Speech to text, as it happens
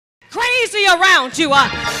crazy around you.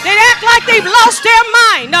 They act like they've lost their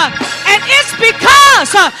mind. And it's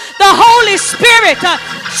because the Holy Spirit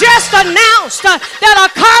just announced that a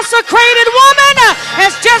consecrated woman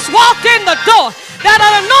has just walked in the door. That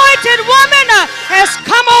an anointed woman has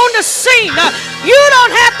come on the scene. You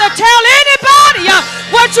don't have to tell anybody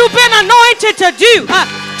what you've been anointed to do.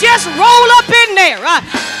 Just roll up in there.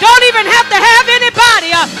 Don't even have to have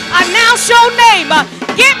anybody announce your name.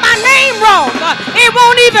 Get my name wrong. It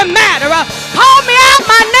won't even matter. Call me out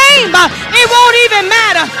my name. It won't even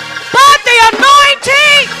matter. But the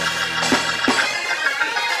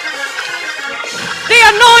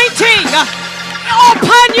anointing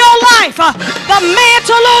upon your life, the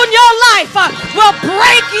mantle on your life will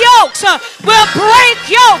break yokes,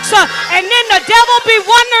 and then the devil be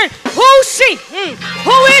wondering, who's she?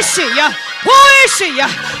 Who is she? Who is she?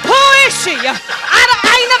 Who is she?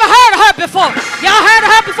 I ain't never heard of her before. Y'all heard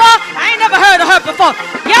of her before? I ain't never heard of her before.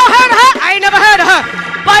 Y'all heard of her? I ain't never heard of her.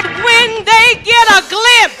 But when they get a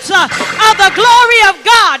glimpse of the glory of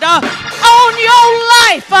God on your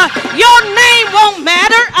life, your name won't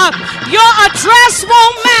matter, your address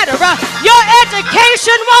won't matter, your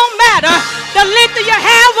education won't matter, the length of your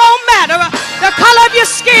hair won't matter, the color of your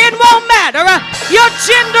skin won't matter, your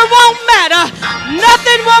gender won't matter,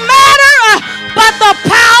 nothing will matter but the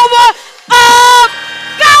power of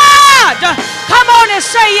God. Come on and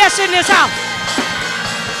say yes in this house.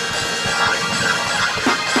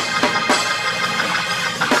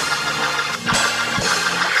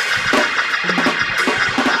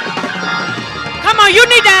 You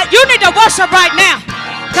need to worship right now,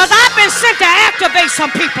 because I've been sent to activate some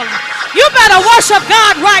people. You better worship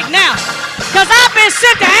God right now, because I've been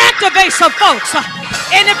sent to activate some folks.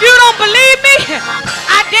 And if you don't believe me,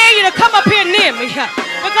 I dare you to come up here near me,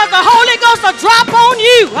 because the Holy Ghost will drop on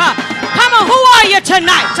you. Come on, who are you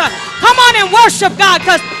tonight? Come on and worship God,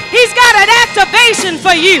 because He's got an activation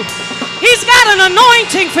for you. He's got an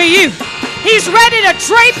anointing for you. He's ready to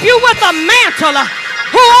drape you with a mantle.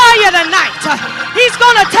 Who are you tonight? He's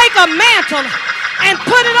going to take a mantle and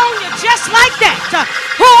put it on you just like that.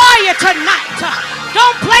 Who are you tonight?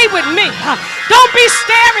 Don't play with me. Don't be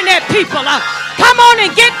staring at people. Come on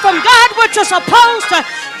and get from God what you're supposed to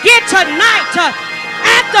get tonight.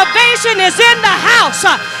 Activation is in the house.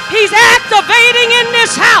 He's activating in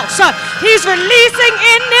this house. He's releasing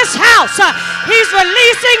in this house. He's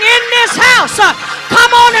releasing in this house.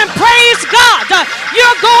 Come on and praise God.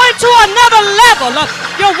 You're going to another level.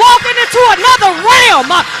 You're walking into another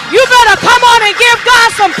realm. You better come on and give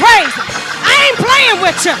God some praise. I ain't playing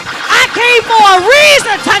with you. I came for a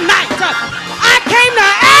reason tonight. I came to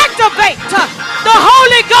activate the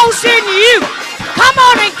Holy Ghost in you. Come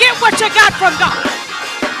on and get what you got from God.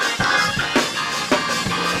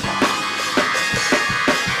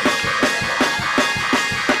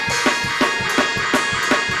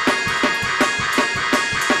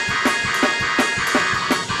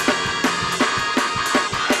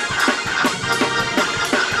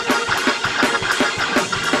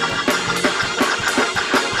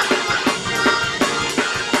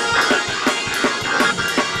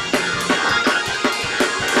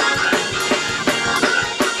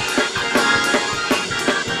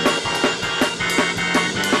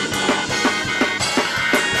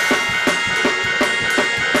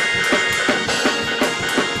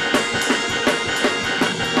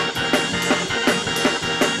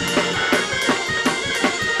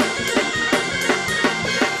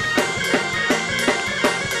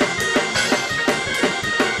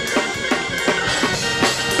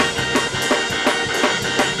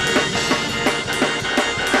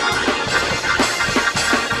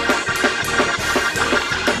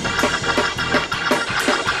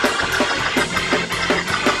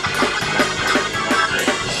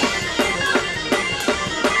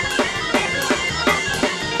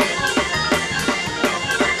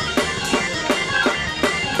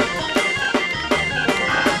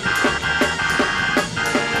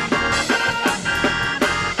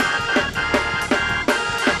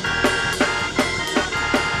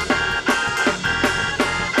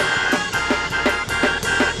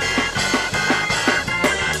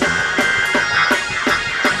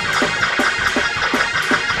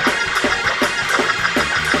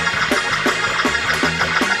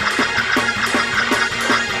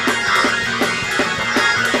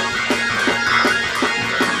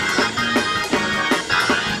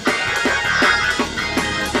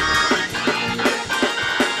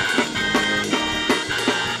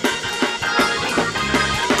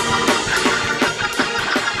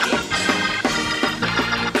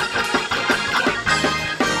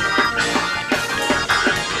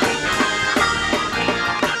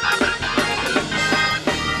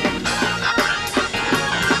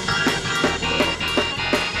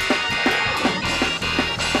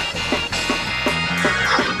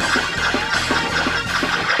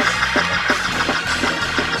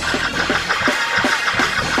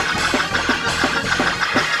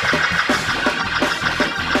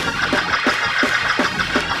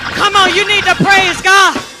 on, you need to praise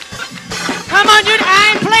God. Come on,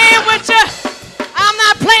 I ain't playing with you. I'm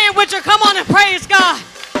not playing with you. Come on and praise God.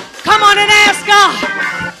 Come on and ask God.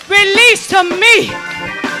 Release to me.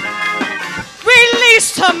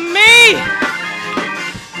 Release to me.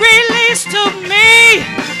 Release to me.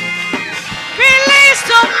 Release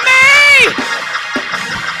to me.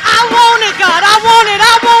 I want it, God. I want it.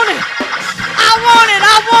 I want it. I want it.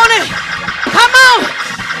 I want it. Come on.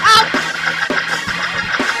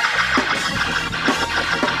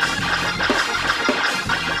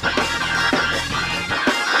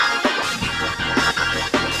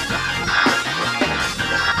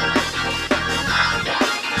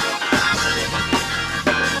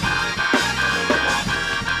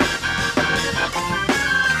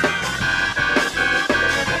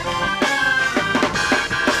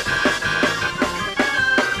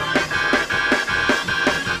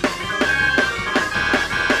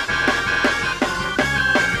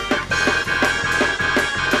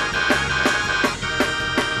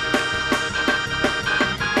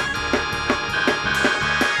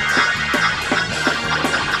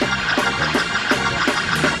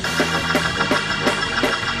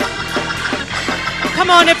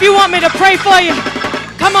 Come on, if you want me to pray for you,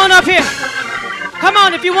 come on up here. Come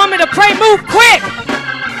on, if you want me to pray, move quick.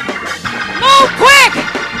 Move quick.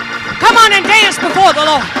 Come on and dance before the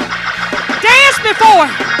Lord. Dance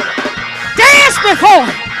before. Dance before.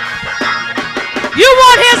 You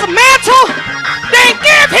want his mantle? Then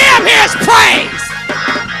give him his praise.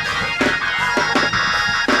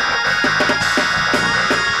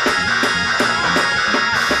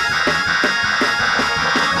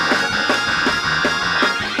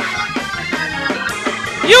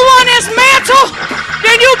 You want his mantle?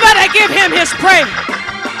 Then you better give him his praise.